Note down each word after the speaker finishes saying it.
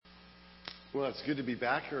Well, it's good to be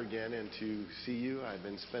back here again and to see you. I've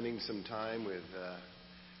been spending some time with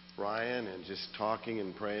Ryan and just talking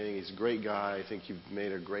and praying. He's a great guy. I think you've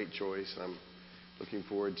made a great choice. I'm looking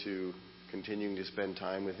forward to continuing to spend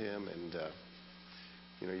time with him. And,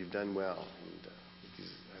 you've done well. And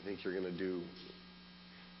I think you're going to do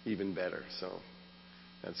even better. So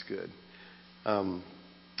that's good.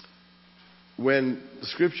 When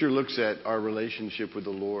Scripture looks at our relationship with the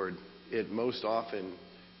Lord, it most often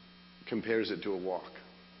compares it to a walk.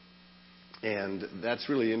 And that's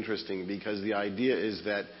really interesting because the idea is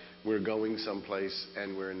that we're going someplace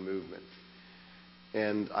and we're in movement.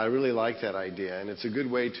 And I really like that idea. And it's a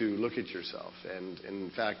good way to look at yourself. And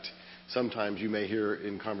in fact, sometimes you may hear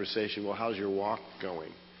in conversation, well, how's your walk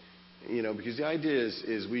going? Because the idea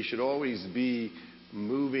is we should always be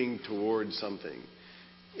moving towards something.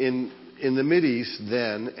 In the Mideast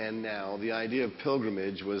then and now, the idea of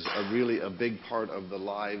pilgrimage was really a big part of the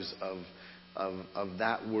lives of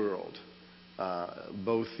that world.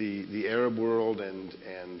 Both the Arab world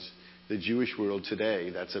and the Jewish world today,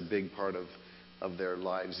 that's a big part of their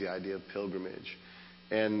lives, the idea of pilgrimage.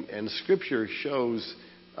 And Scripture shows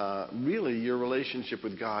really your relationship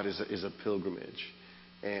with God is a pilgrimage.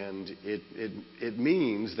 And it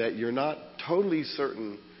means that you're not totally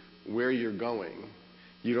certain where you're going.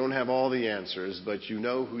 You don't have all the answers, but you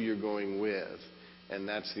know who you're going with, and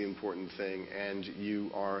that's the important thing. And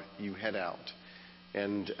you head out.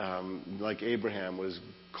 And like Abraham was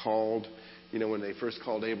called, when they first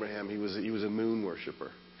called Abraham, he was a moon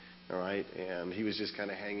worshiper, all right, and he was just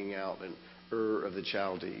kind of hanging out in Ur of the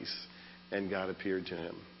Chaldees, and God appeared to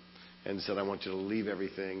him and said, "I want you to leave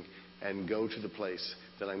everything and go to the place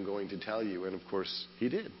that I'm going to tell you." And of course, he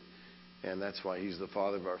did, and that's why he's the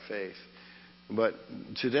father of our faith. But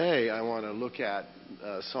today I want to look at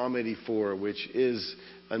Psalm 84, which is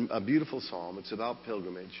a beautiful psalm. It's about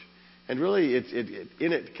pilgrimage. And really,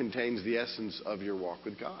 in it contains the essence of your walk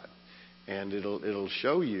with God. And it'll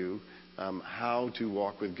show you how to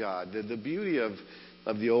walk with God. The beauty of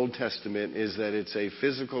the Old Testament is that it's a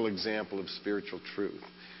physical example of spiritual truth.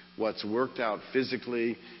 What's worked out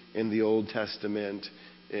physically in the Old Testament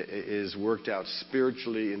is worked out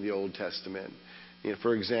spiritually in the Old Testament.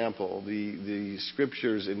 For example, the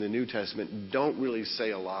Scriptures in the New Testament don't really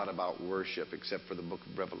say a lot about worship except for the book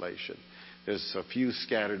of Revelation. There's a few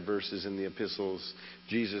scattered verses in the epistles.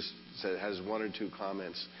 Jesus has one or two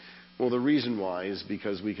comments. Well, the reason why is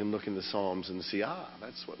because we can look in the Psalms and see,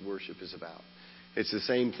 that's what worship is about. It's the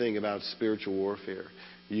same thing about spiritual warfare.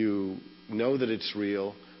 You know that it's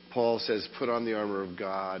real. Paul says, put on the armor of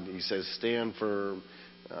God. He says, stand firm.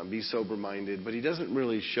 Be sober-minded. But he doesn't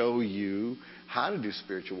really show you how to do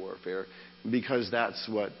spiritual warfare because that's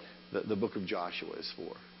what the book of Joshua is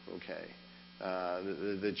for. Okay,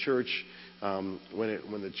 the church,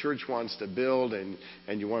 when the church wants to build and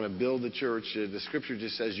you want to build the church, the Scripture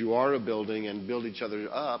just says you are a building and build each other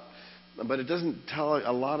up. But it doesn't tell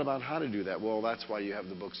a lot about how to do that. Well, that's why you have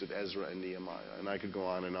the books of Ezra and Nehemiah. And I could go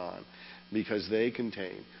on and on because they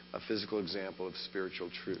contain a physical example of spiritual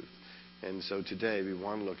truth. And so today we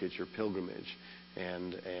want to look at your pilgrimage,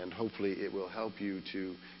 and hopefully it will help you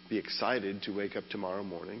to be excited to wake up tomorrow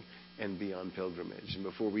morning and be on pilgrimage. And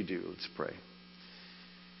before we do, let's pray.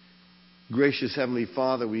 Gracious Heavenly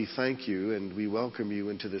Father, we thank you and we welcome you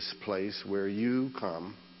into this place where you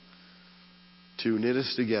come to knit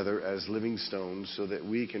us together as living stones so that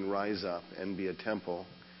we can rise up and be a temple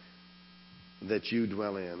that you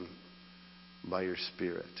dwell in by your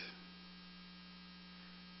Spirit.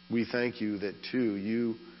 We thank you that, too,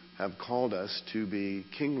 you have called us to be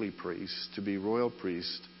kingly priests, to be royal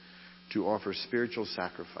priests, to offer spiritual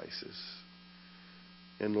sacrifices.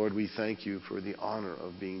 And, Lord, we thank you for the honor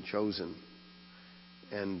of being chosen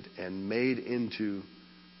and made into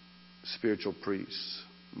spiritual priests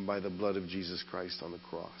by the blood of Jesus Christ on the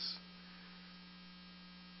cross.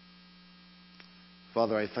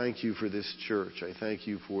 Father, I thank you for this church. I thank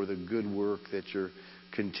you for the good work that you're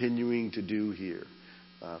continuing to do here.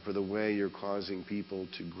 For the way you're causing people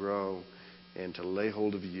to grow and to lay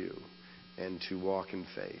hold of you and to walk in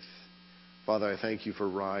faith. Father, I thank you for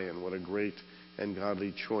Ryan. What a great and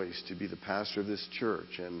godly choice to be the pastor of this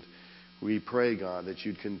church. And we pray, God, that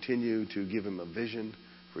you'd continue to give him a vision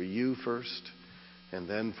for you first, and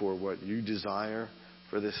then for what you desire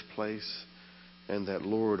for this place. And that,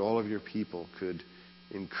 Lord, all of your people could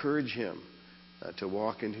encourage him to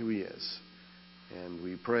walk in who he is. And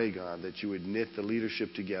we pray, God, that you would knit the leadership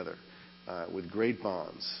together with great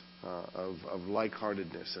bonds of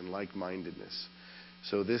like-heartedness and like-mindedness.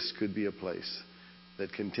 So this could be a place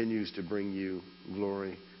that continues to bring you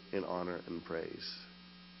glory and honor and praise.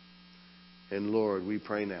 And Lord, we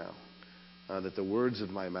pray now that the words of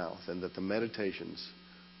my mouth and that the meditations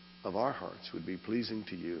of our hearts would be pleasing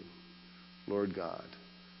to you, Lord God,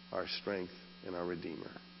 our strength and our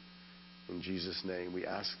Redeemer. In Jesus' name we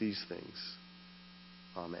ask these things.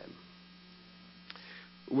 Amen.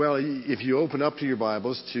 Well, if you open up to your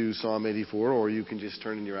Bibles to Psalm 84, or you can just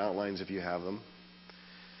turn in your outlines if you have them.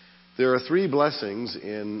 There are 3 blessings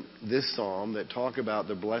in this psalm that talk about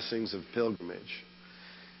the blessings of pilgrimage.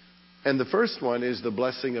 And the first one is the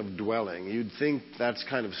blessing of dwelling. You'd think that's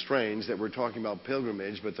kind of strange that we're talking about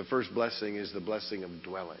pilgrimage, but the first blessing is the blessing of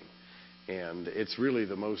dwelling. And it's really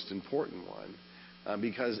the most important one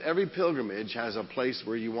because every pilgrimage has a place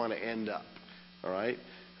where you want to end up. All right?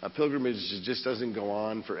 A pilgrimage just doesn't go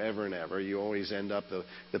on forever and ever. You always end up,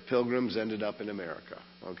 the pilgrims ended up in America.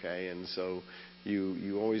 Okay? And so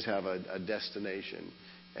you always have a destination.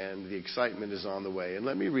 And the excitement is on the way. And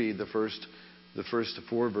let me read the first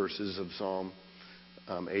 4 verses of Psalm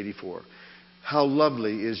 84. How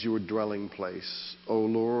lovely is your dwelling place, O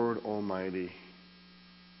Lord Almighty.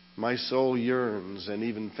 My soul yearns and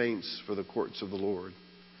even faints for the courts of the Lord.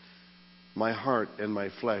 My heart and my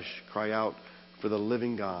flesh cry out for the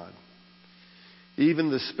living God. Even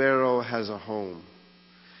the sparrow has a home,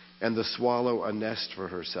 and the swallow a nest for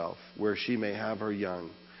herself, where she may have her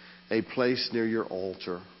young, a place near your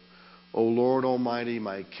altar. O Lord Almighty,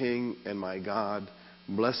 my King and my God,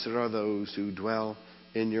 blessed are those who dwell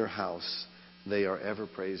in your house. They are ever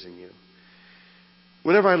praising you.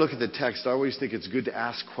 Whenever I look at the text, I always think it's good to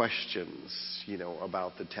ask questions,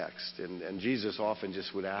 about the text. And Jesus often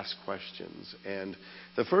just would ask questions. And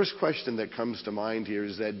the first question that comes to mind here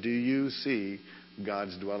is that, do you see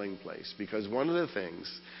God's dwelling place? Because one of the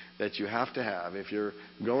things that you have to have if you're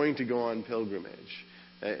going to go on pilgrimage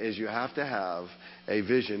is you have to have a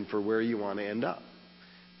vision for where you want to end up.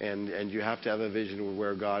 And you have to have a vision of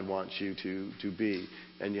where God wants you to be.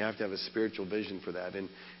 And you have to have a spiritual vision for that.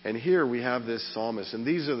 And here we have this psalmist. And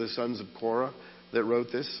these are the sons of Korah that wrote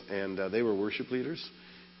this. And they were worship leaders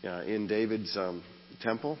in David's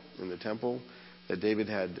temple. In the temple that David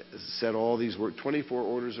had set all these 24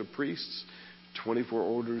 orders of priests, 24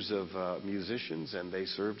 orders of musicians. And they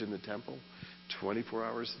served in the temple 24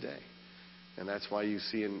 hours a day. And that's why you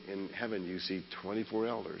see in heaven, you see 24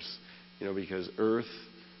 elders. Because earth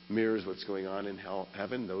mirrors what's going on in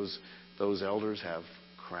heaven. Those elders have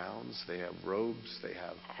crowns, they have robes, they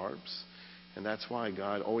have harps. And that's why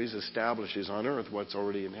God always establishes on earth what's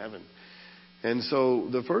already in heaven. And so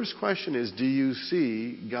the first question is, do you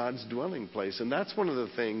see God's dwelling place? And that's one of the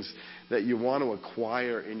things that you want to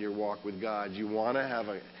acquire in your walk with God. You want to have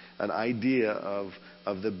an idea of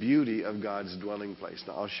the beauty of God's dwelling place.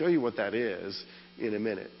 Now, I'll show you what that is in a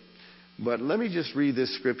minute. But let me just read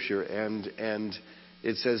this scripture. And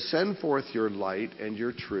it says, send forth your light and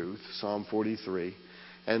your truth, Psalm 43,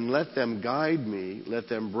 and let them guide me, let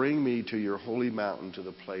them bring me to your holy mountain, to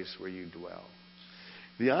the place where you dwell.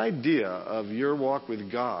 The idea of your walk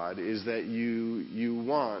with God is that you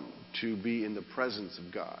want to be in the presence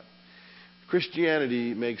of God.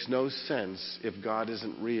 Christianity makes no sense if God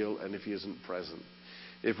isn't real and if He isn't present.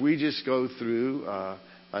 If we just go through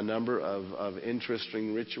a number of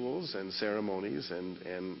interesting rituals and ceremonies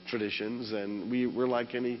and traditions, and we're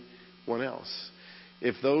like anyone else.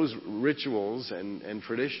 If those rituals and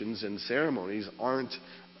traditions and ceremonies aren't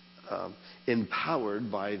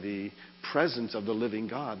empowered by the presence of the living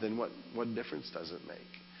God, then what difference does it make?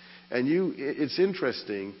 And it's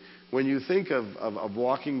interesting when you think of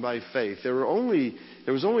walking by faith. There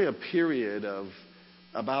was only a period of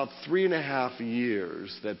about 3.5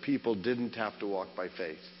 years that people didn't have to walk by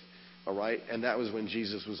faith. All right? And that was when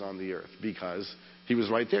Jesus was on the earth, because He was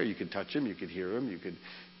right there. You could touch Him, you could hear Him, you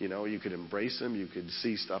could embrace Him, you could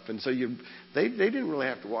see stuff. And so they didn't really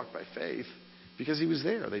have to walk by faith because He was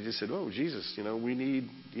there. They just said, oh, Jesus, we need,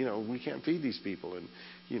 we can't feed these people.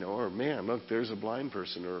 And, or man, look, there's a blind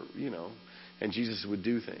person, or, and Jesus would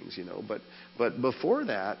do things, But before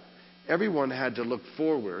that, everyone had to look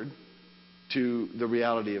forward to the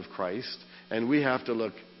reality of Christ, and we have to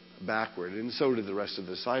look backward. And so did the rest of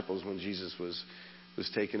the disciples when Jesus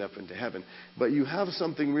was taken up into heaven. But you have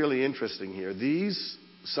something really interesting here. These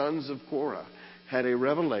sons of Korah had a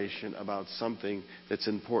revelation about something that's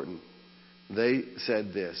important. They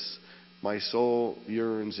said this, my soul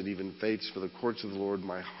yearns and even faints for the courts of the Lord.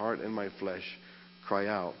 My heart and my flesh cry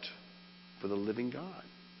out for the living God.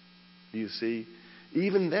 You see,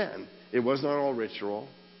 even then, it was not all ritual.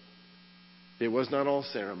 It was not all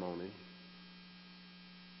ceremony.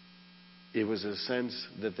 It was a sense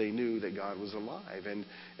that they knew that God was alive. And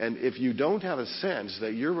if you don't have a sense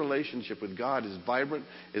that your relationship with God is vibrant,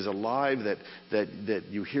 is alive, that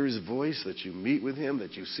you hear His voice, that you meet with Him,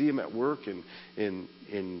 that you see Him at work in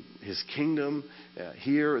His kingdom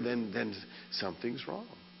here, then something's wrong.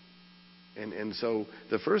 And so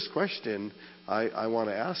the first question I want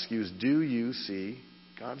to ask you is, do you see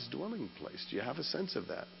God's dwelling place? Do you have a sense of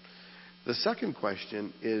that? The second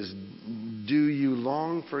question is, do you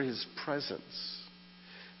long for His presence?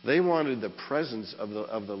 They wanted the presence of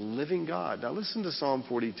the living God. Now listen to Psalm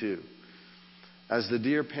 42. As the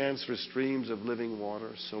deer pants for streams of living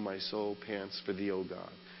water, so my soul pants for Thee, O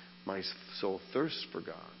God. My soul thirsts for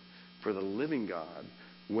God, for the living God.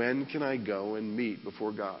 When can I go and meet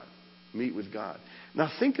before God? Meet with God.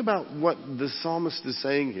 Now think about what the psalmist is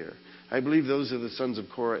saying here. I believe those are the sons of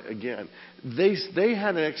Korah again. They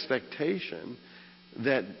had an expectation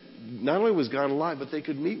that not only was God alive, but they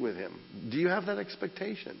could meet with Him. Do you have that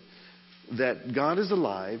expectation? That God is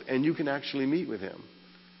alive and you can actually meet with Him.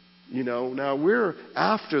 You know, now we're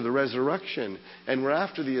after the resurrection, and we're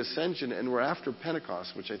after the ascension, and we're after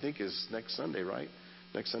Pentecost, which I think is next Sunday, right?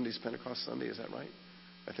 Next Sunday's Pentecost Sunday, is that right?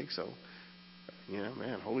 I think so. You know,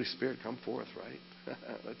 man, Holy Spirit, come forth, right?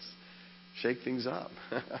 Let's shake things up.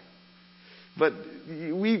 But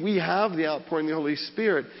we have the outpouring of the Holy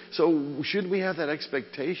Spirit. So should we have that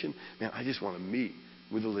expectation? Man, I just want to meet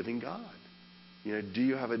with the living God. You know, do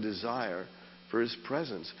you have a desire for His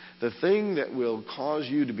presence? The thing that will cause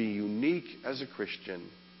you to be unique as a Christian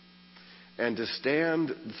and to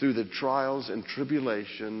stand through the trials and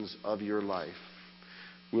tribulations of your life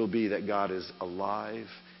will be that God is alive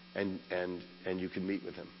and you can meet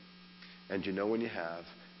with Him. And you know when you have,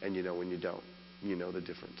 and you know when you don't. You know the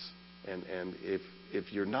difference. And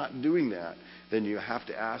if you're not doing that, then you have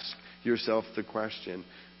to ask yourself the question,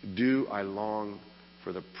 do I long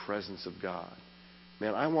for the presence of God?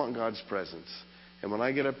 Man, I want God's presence. And when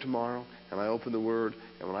I get up tomorrow and I open the Word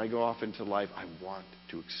and when I go off into life, I want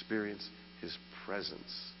to experience His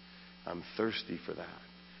presence. I'm thirsty for that.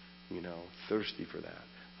 You know, thirsty for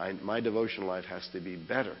that. My devotional life has to be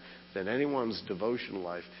better than anyone's devotional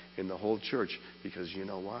life in the whole church, because you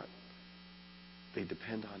know what? They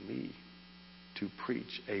depend on me to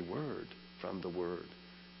preach a word from the Word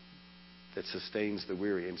that sustains the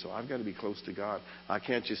weary. And so I've got to be close to God. I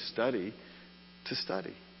can't just study to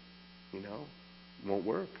study. You know, it won't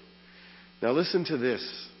work. Now listen to this.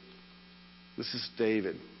 This is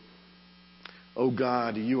David. O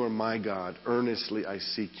God, You are my God. Earnestly I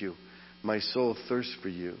seek You. My soul thirsts for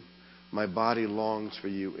You. My body longs for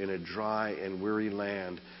You in a dry and weary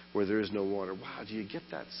land where there is no water. Wow, do you get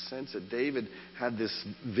that sense that David had this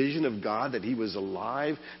vision of God, that He was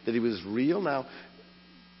alive, that He was real? Now,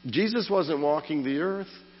 Jesus wasn't walking the earth.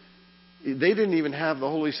 They didn't even have the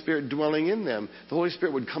Holy Spirit dwelling in them. The Holy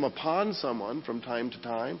Spirit would come upon someone from time to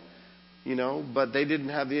time, you know, but they didn't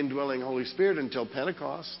have the indwelling Holy Spirit until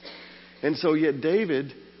Pentecost. And so yet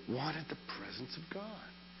David wanted the presence of God.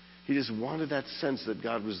 He just wanted that sense that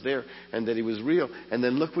God was there and that He was real. And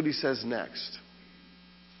then look what he says next.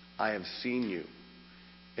 I have seen You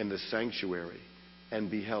in the sanctuary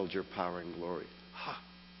and beheld Your power and glory. Ha!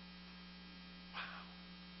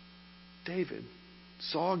 Wow. David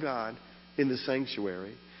saw God in the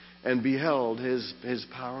sanctuary and beheld His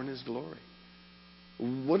power and His glory.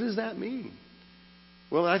 What does that mean?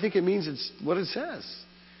 Well, I think it means it's what it says.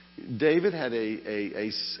 David had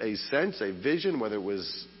a sense, a vision, whether it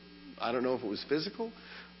was, I don't know if it was physical,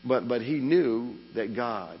 but he knew that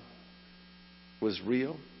God was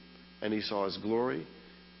real, and he saw His glory,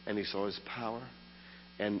 and he saw His power,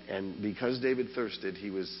 and because David thirsted, he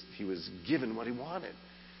was given what he wanted.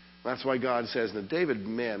 That's why God says that David,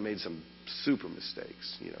 man, made some super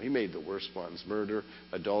mistakes. You know, he made the worst ones: murder,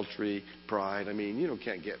 adultery, pride. I mean,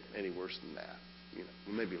 can't get any worse than that. You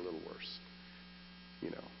know, maybe a little worse.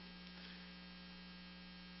 You know.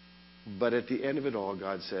 But at the end of it all,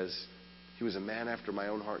 God says, he was a man after my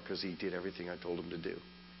own heart because he did everything I told him to do. Isn't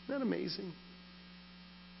that amazing?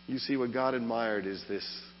 You see, what God admired is this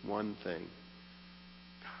one thing.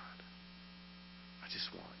 God, I just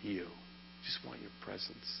want You. I just want Your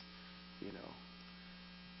presence. You know.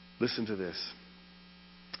 Listen to this.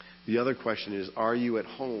 The other question is, are you at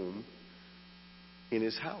home in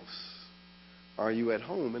His house? Are you at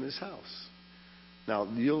home in His house? Now,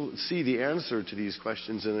 you'll see the answer to these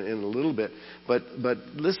questions in a little bit. But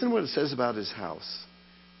listen to what it says about His house.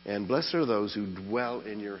 And blessed are those who dwell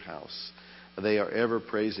in Your house. They are ever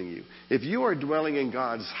praising You. If you are dwelling in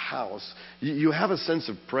God's house, you have a sense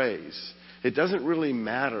of praise. It doesn't really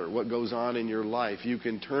matter what goes on in your life. You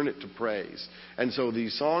can turn it to praise. And so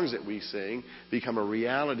these songs that we sing become a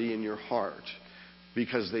reality in your heart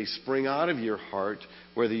because they spring out of your heart,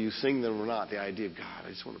 whether you sing them or not. The idea of, God, I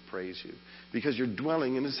just want to praise you. Because you're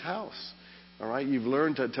dwelling in His house. All right? You've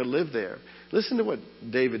learned to live there. Listen to what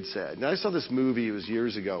David said. Now, I saw this movie, it was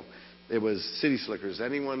years ago. It was City Slickers.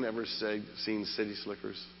 Anyone ever seen City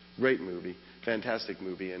Slickers? Great movie. Fantastic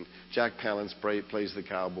movie. And Jack Palance plays the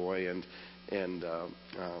cowboy. And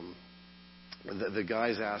the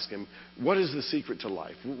guys ask him, what is the secret to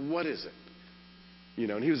life? What is it? You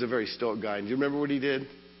know, and he was a very stoic guy. And do you remember what he did?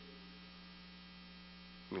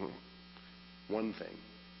 One thing.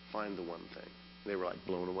 Find the one thing. They were like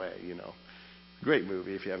blown away, you know. Great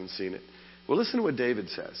movie if you haven't seen it. Well, listen to what David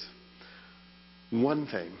says. One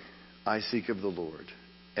thing I seek of the Lord,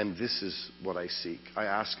 and this is what I seek. I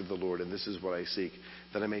ask of the Lord, and this is what I seek,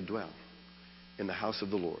 that I may dwell in the house of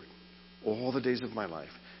the Lord all the days of my life,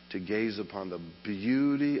 to gaze upon the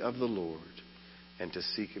beauty of the Lord and to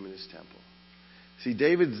seek Him in His temple. See,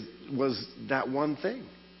 David was that one thing.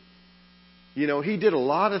 You know, he did a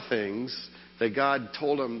lot of things that God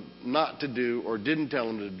told him not to do or didn't tell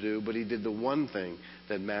him to do, but he did the one thing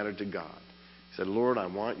that mattered to God. He said, Lord, I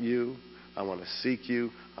want you. I want to seek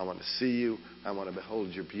you. I want to see you. I want to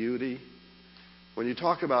behold your beauty. When you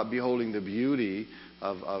talk about beholding the beauty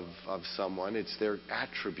of someone, it's their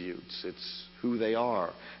attributes. It's who they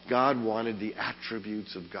are. God wanted the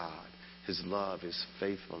attributes of God. His love, His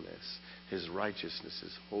faithfulness, His righteousness,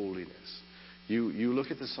 His holiness. You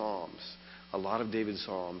look at the Psalms. A lot of David's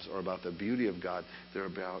Psalms are about the beauty of God. They're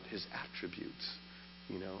about His attributes.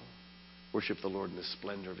 You know, worship the Lord in the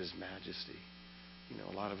splendor of His majesty. You know,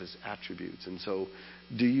 a lot of His attributes. And so,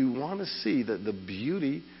 do you want to see the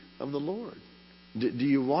beauty of the Lord? Do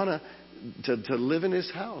you want to live in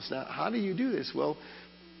His house? Now, how do you do this? Well,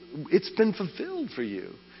 it's been fulfilled for you.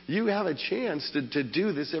 You have a chance to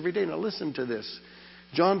do this every day. Now, listen to this.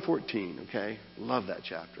 John 14, okay? Love that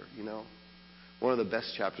chapter, you know. One of the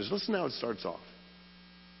best chapters. Listen how it starts off.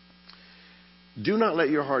 Do not let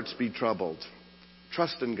your hearts be troubled.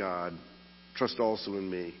 Trust in God. Trust also in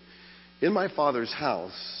me. In my Father's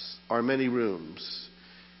house are many rooms.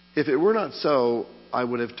 If it were not so, I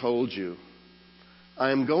would have told you. I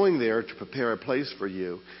am going there to prepare a place for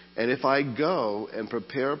you. And if I go and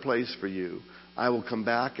prepare a place for you, I will come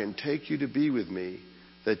back and take you to be with me,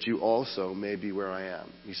 that you also may be where I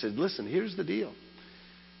am. He said, listen, here's the deal.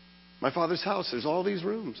 My Father's house, there's all these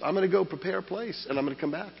rooms. I'm going to go prepare a place, and I'm going to come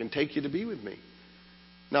back and take you to be with me.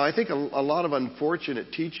 Now, I think a lot of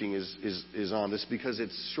unfortunate teaching is on this because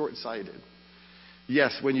it's short-sighted.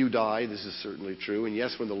 Yes, when you die, this is certainly true. And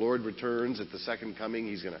yes, when the Lord returns at the second coming,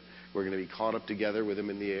 we're going to be caught up together with Him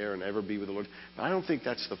in the air and ever be with the Lord. But I don't think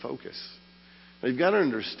that's the focus. Now, you've got to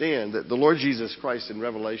understand that the Lord Jesus Christ in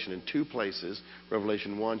Revelation, in two places,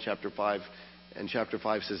 Revelation 1, chapter 5, and chapter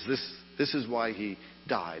 5 says this is why He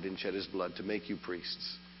died and shed His blood, to make you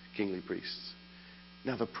priests, kingly priests.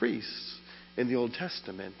 Now, the priests in the Old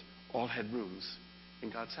Testament all had rooms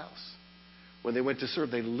in God's house. When they went to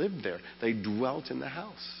serve, they lived there. They dwelt in the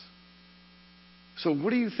house. So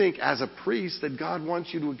what do you think as a priest that God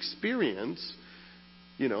wants you to experience?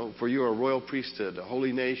 You know, for you are a royal priesthood, a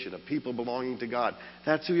holy nation, a people belonging to God.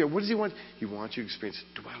 That's who you are. What does He want? He wants you to experience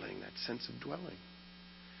dwelling, that sense of dwelling.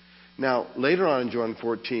 Now, later on in John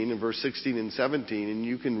 14, in verse 16 and 17, and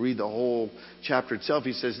you can read the whole chapter itself,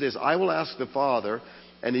 He says this, I will ask the Father,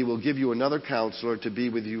 and He will give you another counselor to be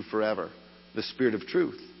with you forever, the Spirit of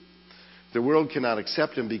truth. The world cannot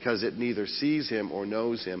accept Him because it neither sees Him or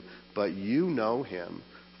knows Him, but you know Him,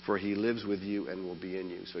 for He lives with you and will be in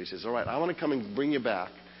you. So He says, all right, I want to come and bring you back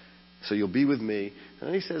so you'll be with me. And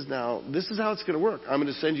then He says, now, this is how it's going to work. I'm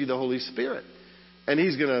going to send you the Holy Spirit. And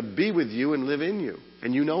He's going to be with you and live in you.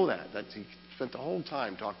 And you know that. He spent the whole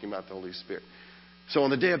time talking about the Holy Spirit. So on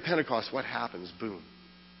the day of Pentecost, what happens? Boom.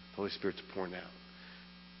 The Holy Spirit's poured out.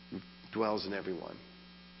 He dwells in everyone.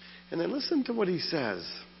 And then listen to what He says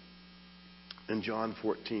in John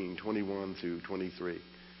 14, 21 through 23.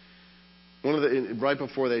 Right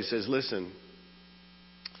before that, He says, listen,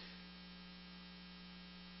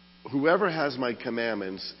 whoever has my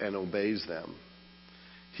commandments and obeys them,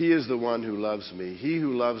 he is the one who loves me. He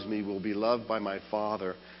who loves me will be loved by my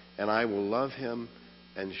Father, and I will love him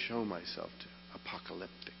and show myself to.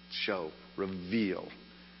 Apocalyptic, show, reveal.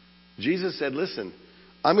 Jesus said, listen,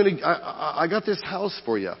 I got this house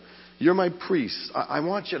for you. You're my priest. I'm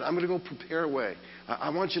going to go prepare a way. I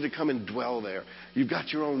want you to come and dwell there. You've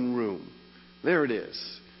got your own room. There it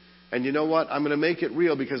is. And you know what? I'm going to make it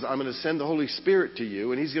real because I'm going to send the Holy Spirit to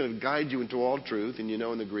you, and He's going to guide you into all truth. And you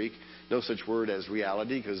know in the Greek, no such word as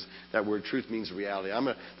reality, because that word truth means reality.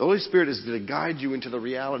 The Holy Spirit is going to guide you into the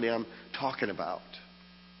reality I'm talking about.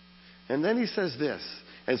 And then he says this.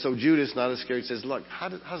 And so Judas, not as scared, says, look,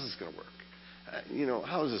 how's this going to work?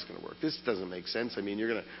 How is this going to work? This doesn't make sense. I mean, you're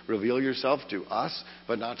going to reveal yourself to us,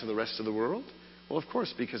 but not to the rest of the world? Well, of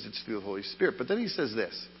course, because it's through the Holy Spirit. But then he says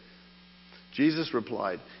this. Jesus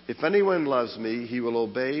replied, if anyone loves me, he will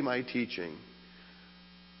obey my teaching.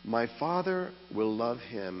 My Father will love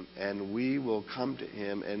him, and we will come to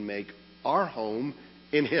him and make our home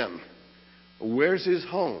in him. Where's his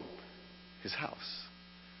home? His house.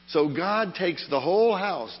 So God takes the whole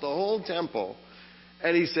house, the whole temple,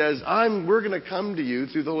 and he says, we're going to come to you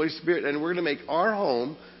through the Holy Spirit, and we're going to make our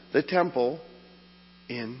home, the temple,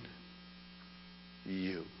 in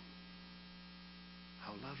you.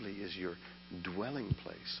 How lovely is your dwelling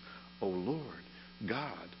place, O Lord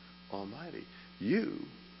God Almighty. You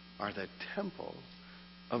are the temple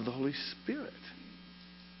of the Holy Spirit.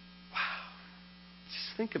 Wow.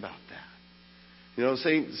 Just think about that.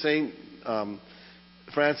 Saint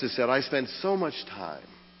Francis said, I spent so much time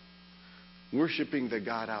worshiping the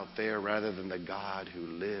God out there rather than the God who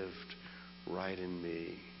lived right in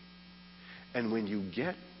me. And when you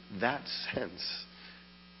get that sense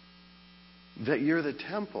that you're the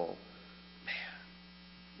temple,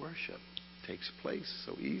 man, worship takes place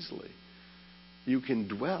so easily. You can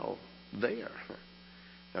dwell there.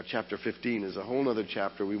 Now, chapter 15 is a whole other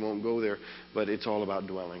chapter. We won't go there, but it's all about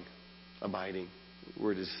dwelling, abiding. The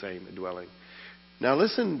word is the same, dwelling. Now,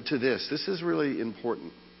 listen to this. This is really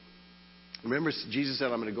important. Remember, Jesus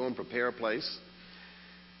said, I'm going to go and prepare a place.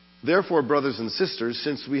 Therefore, brothers and sisters,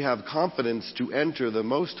 since we have confidence to enter the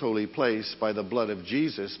most holy place by the blood of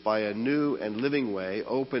Jesus, by a new and living way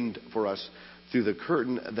opened for us through the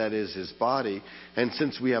curtain that is his body, and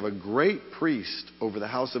since we have a great priest over the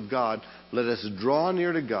house of God, let us draw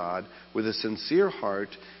near to God with a sincere heart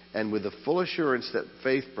and with the full assurance that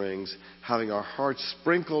faith brings, having our hearts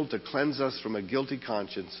sprinkled to cleanse us from a guilty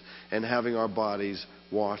conscience, and having our bodies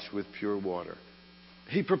washed with pure water.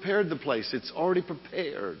 He prepared the place. It's already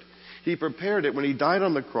prepared. He prepared it when he died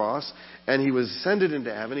on the cross and he was ascended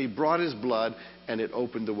into heaven. He brought his blood and it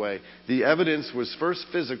opened the way. The evidence was first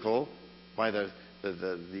physical by the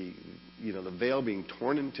veil being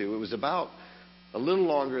torn in two. It was about a little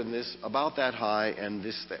longer than this, about that high and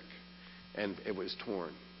this thick. And it was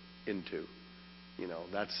torn in two.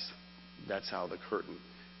 That's how the curtain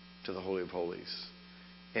to the Holy of Holies.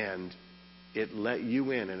 And it let you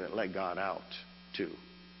in and it let God out too.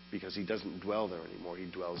 Because he doesn't dwell there anymore.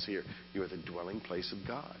 He dwells here. You are the dwelling place of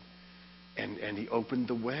God. And he opened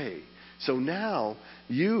the way. So now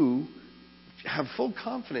you have full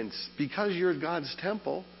confidence because you're God's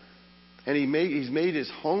temple and he's made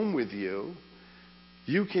his home with you.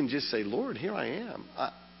 You can just say, Lord, here I am.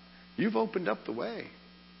 You've opened up the way.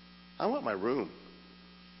 I want my room.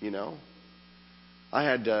 I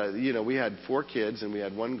had, we had 4 kids and we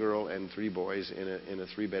had 1 girl and 3 boys in a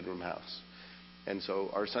 3-bedroom house. And so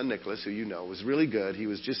our son Nicholas, who was really good. He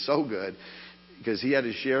was just so good because he had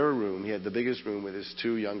to share a room. He had the biggest room with his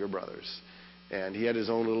 2 younger brothers, and he had his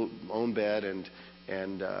own bed, and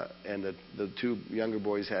the 2 younger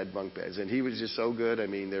boys had bunk beds. And he was just so good. I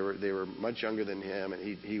mean, they were much younger than him,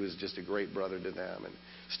 and he was just a great brother to them, and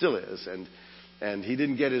still is. And he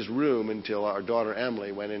didn't get his room until our daughter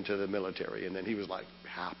Emily went into the military, and then he was like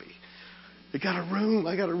happy. I got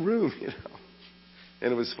a room.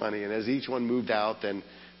 And it was funny. And as each one moved out, then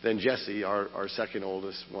Jesse, our second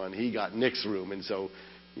oldest one, he got Nick's room. And so,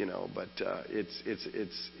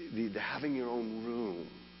 it's having your own room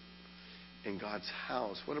in God's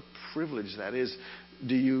house. What a privilege that is.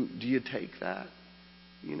 Do you take that?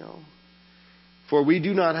 For we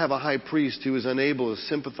do not have a high priest who is unable to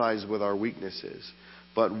sympathize with our weaknesses,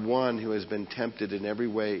 but one who has been tempted in every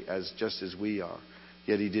way just as we are,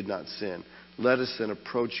 yet he did not sin. Let us then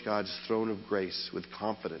approach God's throne of grace with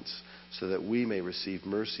confidence so that we may receive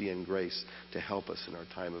mercy and grace to help us in our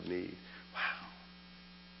time of need. Wow.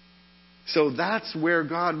 So that's where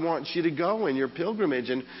God wants you to go in your pilgrimage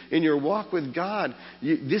and in your walk with God.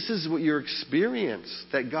 This is what your experience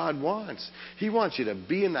that God wants. He wants you to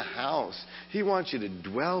be in the house. He wants you to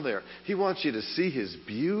dwell there. He wants you to see his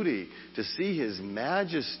beauty, to see his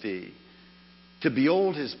majesty, to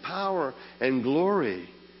behold his power and glory.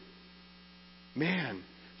 Man,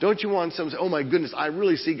 don't you want some, oh my goodness, I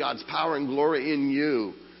really see God's power and glory in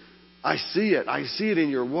you. I see it. I see it in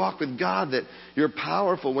your walk with God that you're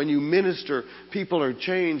powerful. When you minister, people are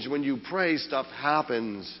changed. When you pray, stuff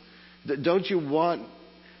happens. Don't you want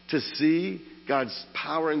to see God's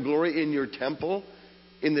power and glory in your temple,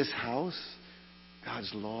 in this house?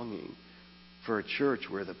 God's longing for a church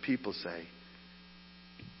where the people say,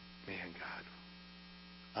 man,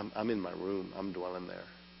 God, I'm in my room. I'm dwelling there.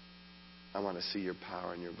 I want to see your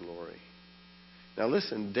power and your glory. Now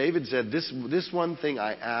listen, David said, this one thing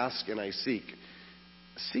I ask and I seek.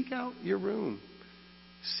 Seek out your room.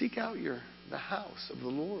 Seek out the house of the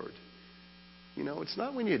Lord. You know, it's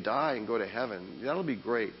not when you die and go to heaven. That'll be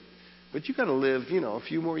great. But you got to live, a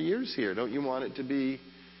few more years here. Don't you want it to be,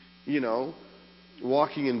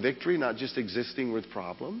 walking in victory, not just existing with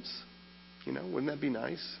problems? Wouldn't that be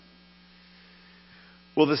nice?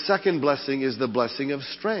 Well, the second blessing is the blessing of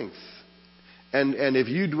strength. And if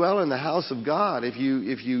you dwell in the house of God, if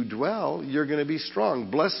you dwell, you're going to be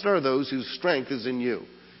strong. Blessed are those whose strength is in you.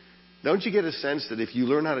 Don't you get a sense that if you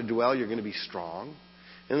learn how to dwell, you're going to be strong?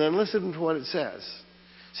 And then listen to what it says.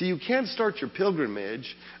 See, you can't start your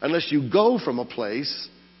pilgrimage unless you go from a place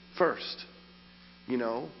first.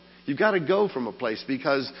 You've got to go from a place,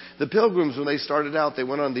 because the pilgrims, when they started out, they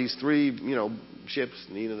went on these 3, ships,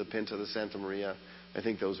 Nina, the Pinta, the Santa Maria. I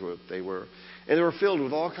think those were what they were. And they were filled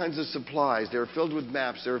with all kinds of supplies. They were filled with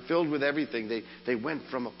maps. They were filled with everything. They went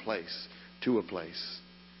from a place to a place.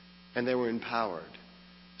 And they were empowered.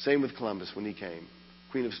 Same with Columbus when he came.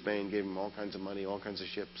 Queen of Spain gave him all kinds of money, all kinds of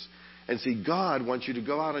ships. And see, God wants you to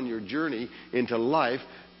go out on your journey into life,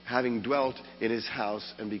 having dwelt in His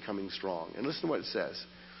house and becoming strong. And listen to what it says.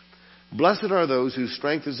 Blessed are those whose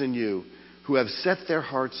strength is in you, who have set their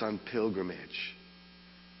hearts on pilgrimage.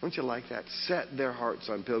 Don't you like that? Set their hearts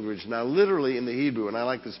on pilgrimage. Now, literally in the Hebrew, and I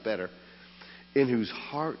like this better, in whose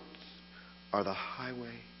hearts are the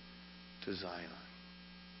highway to Zion.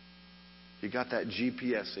 You got that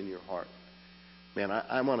GPS in your heart. Man,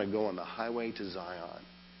 I want to go on the highway to Zion.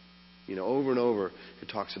 Over and over, it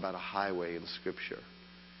talks about a highway in Scripture.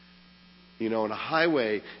 And a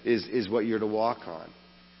highway is what you're to walk on.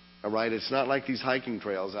 All right? It's not like these hiking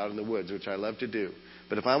trails out in the woods, which I love to do.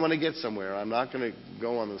 But if I want to get somewhere, I'm not going to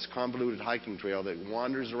go on this convoluted hiking trail that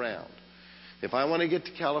wanders around. If I want to get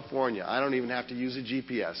to California, I don't even have to use a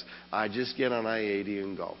GPS. I just get on I-80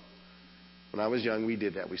 and go. When I was young, we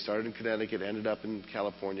did that. We started in Connecticut, ended up in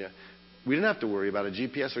California. We didn't have to worry about a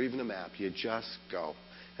GPS or even a map. You just go.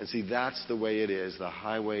 And see, that's the way it is, the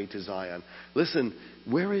highway to Zion. Listen,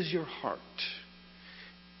 where is your heart?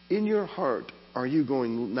 In your heart, are you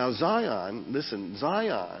going? Now, Zion, listen,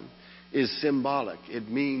 Zion is symbolic. It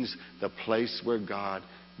means the place where God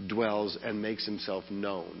dwells and makes Himself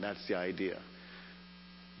known. That's the idea.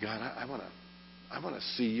 God, I want to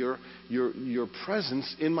see your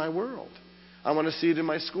presence in my world. I want to see it in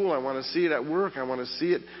my school. I want to see it at work. I want to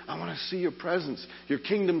see it. I want to see your presence. Your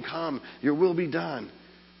kingdom come. Your will be done.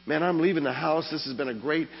 Man, I'm leaving the house. This has been a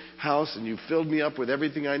great house, and you filled me up with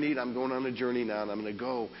everything I need. I'm going on a journey now, and I'm going to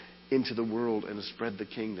go into the world and spread the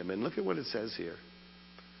kingdom. And look at what it says here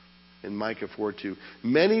in Micah 4:2.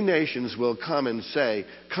 Many nations will come and say,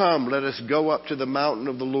 come, let us go up to the mountain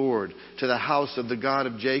of the Lord, to the house of the God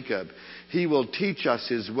of Jacob. He will teach us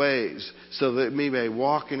His ways, so that we may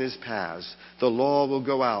walk in His paths. The law will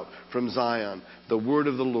go out from Zion, the word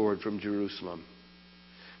of the Lord from Jerusalem.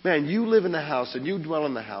 Man, you live in the house and you dwell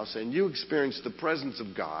in the house and you experience the presence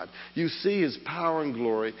of God. You see His power and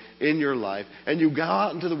glory in your life. And you go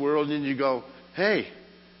out into the world and you go, hey,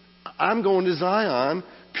 I'm going to Zion.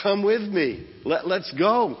 Come with me. Let's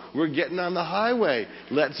go. We're getting on the highway.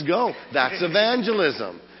 Let's go. That's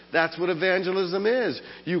evangelism. That's what evangelism is.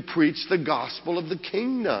 You preach the gospel of the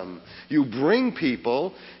kingdom. You bring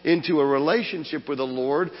people into a relationship with the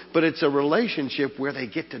Lord, but it's a relationship where they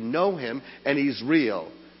get to know Him and He's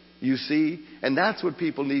real. You see? And that's what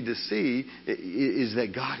people need to see, is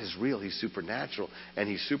that God is real. He's supernatural. And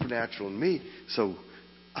He's supernatural in me. So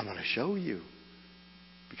I'm going to show you,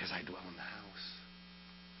 because I dwell in the house.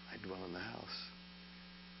 I dwell in the house.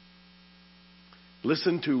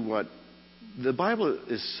 Listen to what the Bible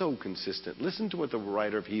is so consistent. Listen to what the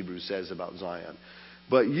writer of Hebrews says about Zion.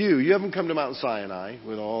 But you haven't come to Mount Sinai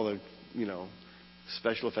with all the,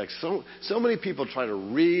 special effects. So many people try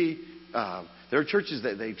to there are churches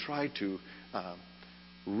that they try to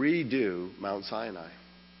redo Mount Sinai.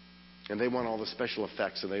 And they want all the special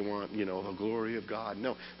effects, and they want, the glory of God.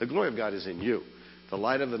 No, the glory of God is in you. The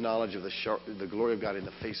light of the knowledge of the glory of God in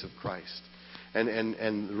the face of Christ.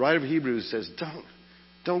 And the writer of Hebrews says,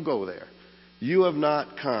 don't go there. You have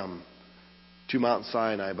not come to Mount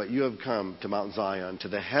Sinai, but you have come to Mount Zion, to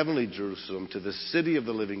the heavenly Jerusalem, to the city of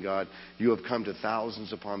the living God. You have come to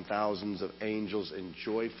thousands upon thousands of angels in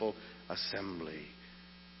joyful assembly.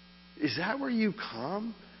 Is that where you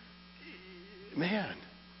come? Man,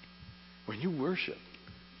 when you worship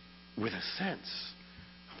with a sense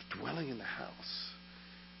of dwelling in the house.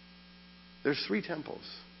 There's 3 temples.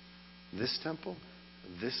 this temple,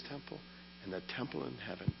 and the temple in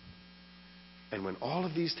heaven. And when all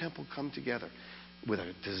of these temples come together with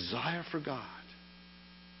a desire for God,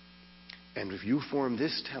 and if you form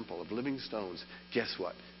this temple of living stones, guess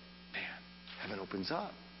what? Man, heaven opens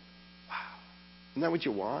up. Wow. Isn't that what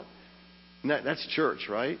you want? That's church,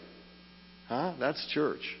 right? Huh? That's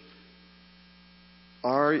church.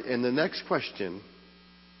 And the next question,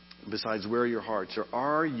 besides where are your hearts,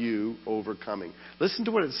 are you overcoming? Listen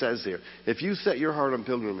to what it says here. If you set your heart on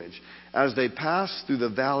pilgrimage, as they pass through the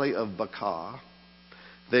valley of Baca,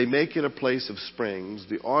 they make it a place of springs.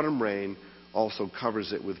 The autumn rain also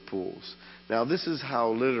covers it with pools. Now, this is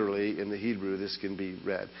how literally in the Hebrew this can be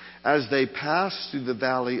read. As they pass through the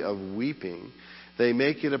valley of weeping, they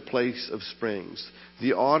make it a place of springs.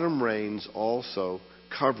 The autumn rains also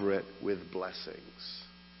cover it with blessings.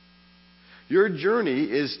 Your journey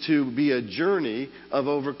is to be a journey of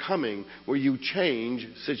overcoming, where you change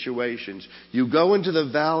situations. You go into the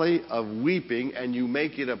valley of weeping and you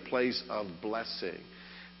make it a place of blessing.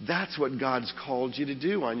 That's what God's called you to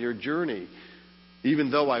do on your journey.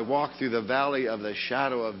 Even though I walk through the valley of the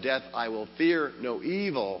shadow of death, I will fear no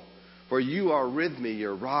evil. For you are with me,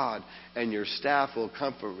 your rod and your staff will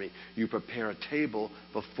comfort me. You prepare a table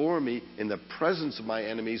before me in the presence of my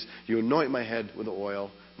enemies. You anoint my head with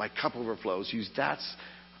oil. My cup overflows. That's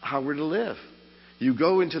how we're to live. You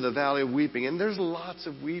go into the valley of weeping, and there's lots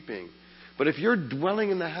of weeping. But if you're dwelling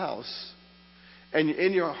in the house, and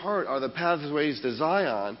in your heart are the pathways to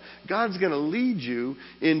Zion, God's going to lead you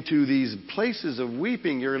into these places of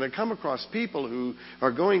weeping. You're going to come across people who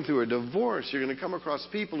are going through a divorce. You're going to come across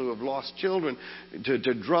people who have lost children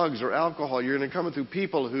to drugs or alcohol. You're going to come through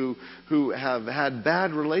people who have had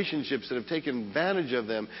bad relationships that have taken advantage of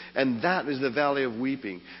them. And that is the valley of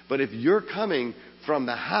weeping. But if you're coming from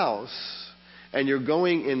the house and you're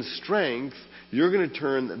going in strength, you're going to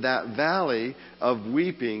turn that valley of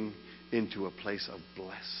weeping into a place of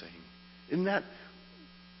blessing. Isn't that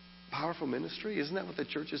powerful ministry? Isn't that what the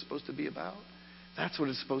church is supposed to be about? That's what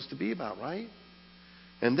it's supposed to be about, right?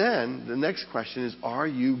 And then the next question is, are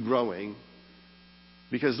you growing?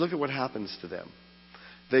 Because look at what happens to them.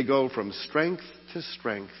 They go from strength to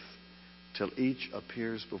strength till each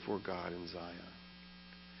appears before God in Zion.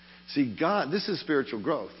 See, God, this is spiritual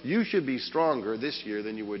growth. You should be stronger this year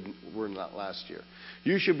than you were not last year.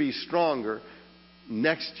 You should be stronger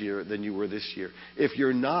next year than you were this year. If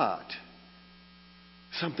you're not,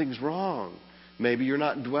 something's wrong. Maybe you're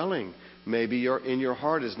not dwelling. Maybe in your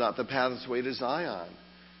heart is not the pathway to Zion.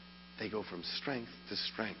 They go from strength to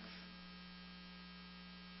strength.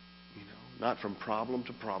 Not from problem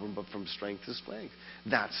to problem, but from strength to strength.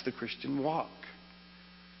 That's the Christian walk.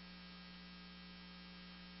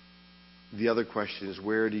 The other question is,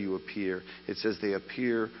 where do you appear? It says they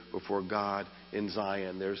appear before God in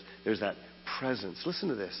Zion. There's that presence. Listen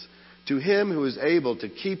to this. To him who is able to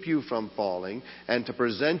keep you from falling and to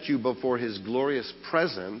present you before his glorious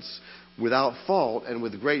presence without fault and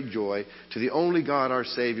with great joy, to the only God our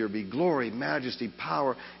Savior be glory, majesty,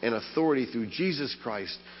 power, and authority through Jesus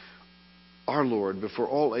Christ our Lord before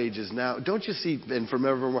all ages now. Don't you see, and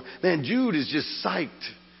forevermore? Man, Jude is just psyched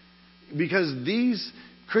because these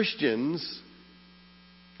Christians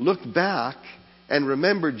looked back and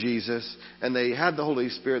remembered Jesus, and they had the Holy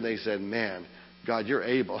Spirit, and they said, man, God, you're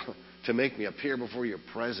able to make me appear before your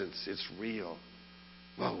presence. It's real.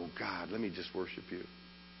 Whoa, God, let me just worship you.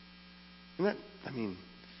 And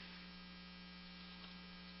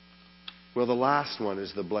well, the last one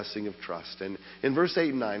is the blessing of trust. And in verse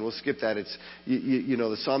 8 and 9, we'll skip that. It's,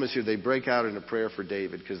 the psalmists here, they break out in a prayer for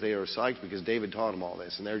David because they are psyched because David taught them all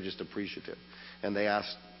this, and they're just appreciative. And they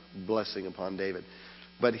asked blessing upon David.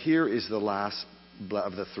 But here is the last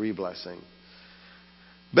of the three blessings.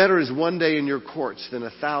 Better is one day in your courts than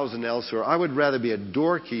 1,000 elsewhere. I would rather be a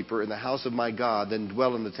doorkeeper in the house of my God than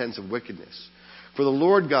dwell in the tents of wickedness. For the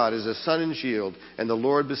Lord God is a sun and shield, and the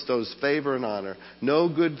Lord bestows favor and honor. No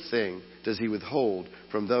good thing does he withhold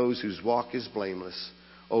from those whose walk is blameless.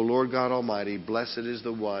 O Lord God Almighty, blessed is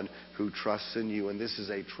the one who trusts in you. And this is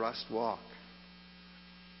a trust walk.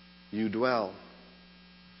 You dwell.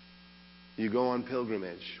 You go on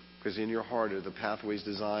pilgrimage because in your heart are the pathways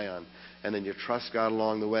to Zion. And then you trust God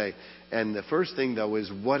along the way. And the first thing, though,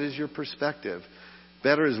 is what is your perspective?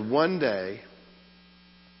 Better is one day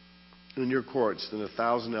in your courts than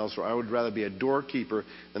 1,000 elsewhere. I would rather be a doorkeeper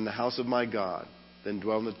in the house of my God than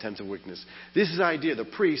dwell in the tents of wickedness. This is the idea. The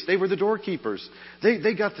priests, they were the doorkeepers.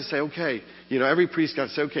 They got to say, okay, every priest got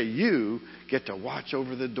to say, okay, you get to watch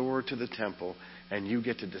over the door to the temple, and you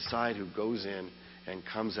get to decide who goes in and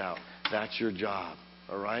comes out. That's your job,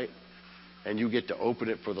 all right? And you get to open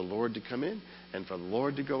it for the Lord to come in and for the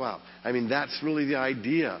Lord to go out. I mean, that's really the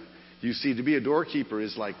idea. You see, to be a doorkeeper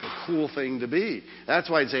is like a cool thing to be. That's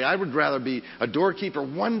why I'd say I would rather be a doorkeeper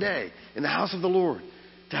one day in the house of the Lord,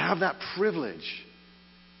 to have that privilege,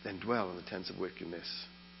 than dwell in the tents of wickedness.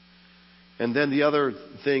 And then the other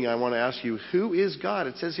thing I want to ask you, who is God?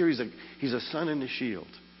 It says here he's a sun and a shield.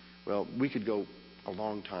 Well, we could go a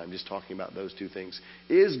long time just talking about those two things.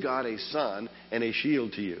 Is God a sun and a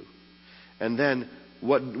shield to you? And then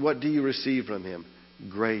what do you receive from him?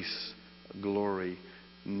 Grace, glory,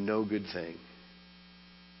 no good thing.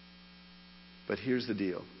 But here's the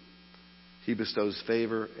deal. He bestows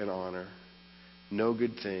favor and honor. No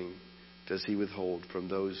good thing does he withhold from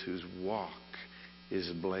those whose walk is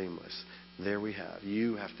blameless. There we have.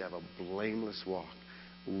 You have to have a blameless walk.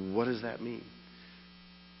 What does that mean?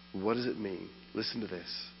 What does it mean? Listen to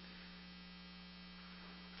this.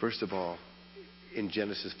 First of all, in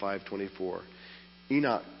Genesis 5:24,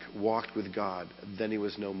 Enoch walked with God, then he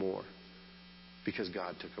was no more, because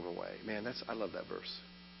God took him away. Man, I love that verse.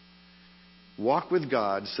 Walk with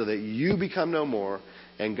God so that you become no more,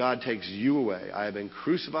 and God takes you away. I have been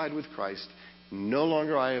crucified with Christ. No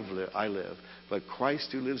longer I live, but Christ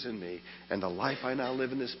who lives in me. And the life I now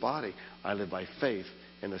live in this body, I live by faith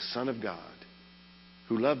in the Son of God,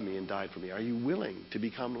 who loved me and died for me. Are you willing to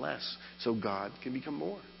become less so God can become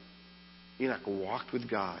more? Enoch walked with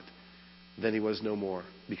God. Then he was no more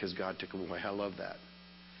because God took him away. I love that.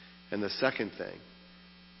 And the second thing,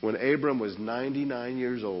 when Abram was 99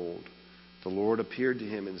 years old, the Lord appeared to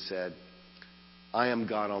him and said, I am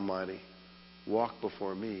God Almighty. Walk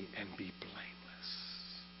before me and be blameless.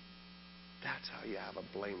 That's how you have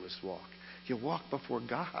a blameless walk. You walk before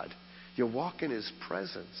God. You walk in his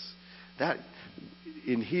presence. That,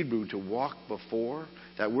 in Hebrew, to walk before,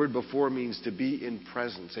 that word before means to be in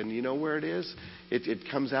presence. And you know where it is? It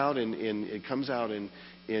comes out in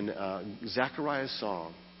Zechariah's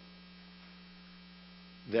song,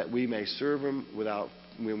 that we may serve him without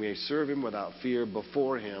fear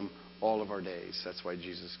before him all of our days. That's why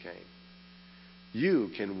Jesus came. You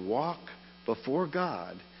can walk before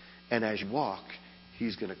God, and as you walk,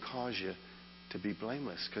 he's going to cause you to be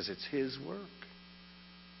blameless because it's his work.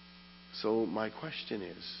 So my question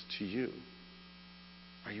is to you,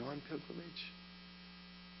 are you on pilgrimage?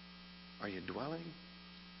 Are you dwelling?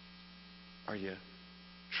 Are you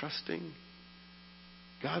trusting?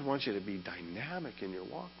 God wants you to be dynamic in your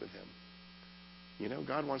walk with him. You know,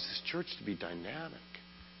 God wants his church to be dynamic.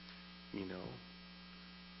 You know,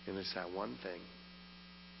 and it's that one thing.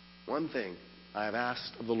 One thing I have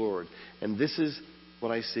asked of the Lord, and this is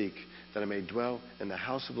what I seek, that I may dwell in the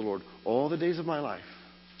house of the Lord all the days of my life,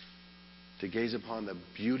 to gaze upon the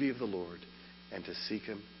beauty of the Lord and to seek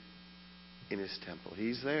him in his temple.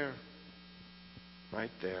 He's there,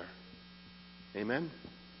 right there. Amen?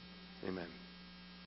 Amen.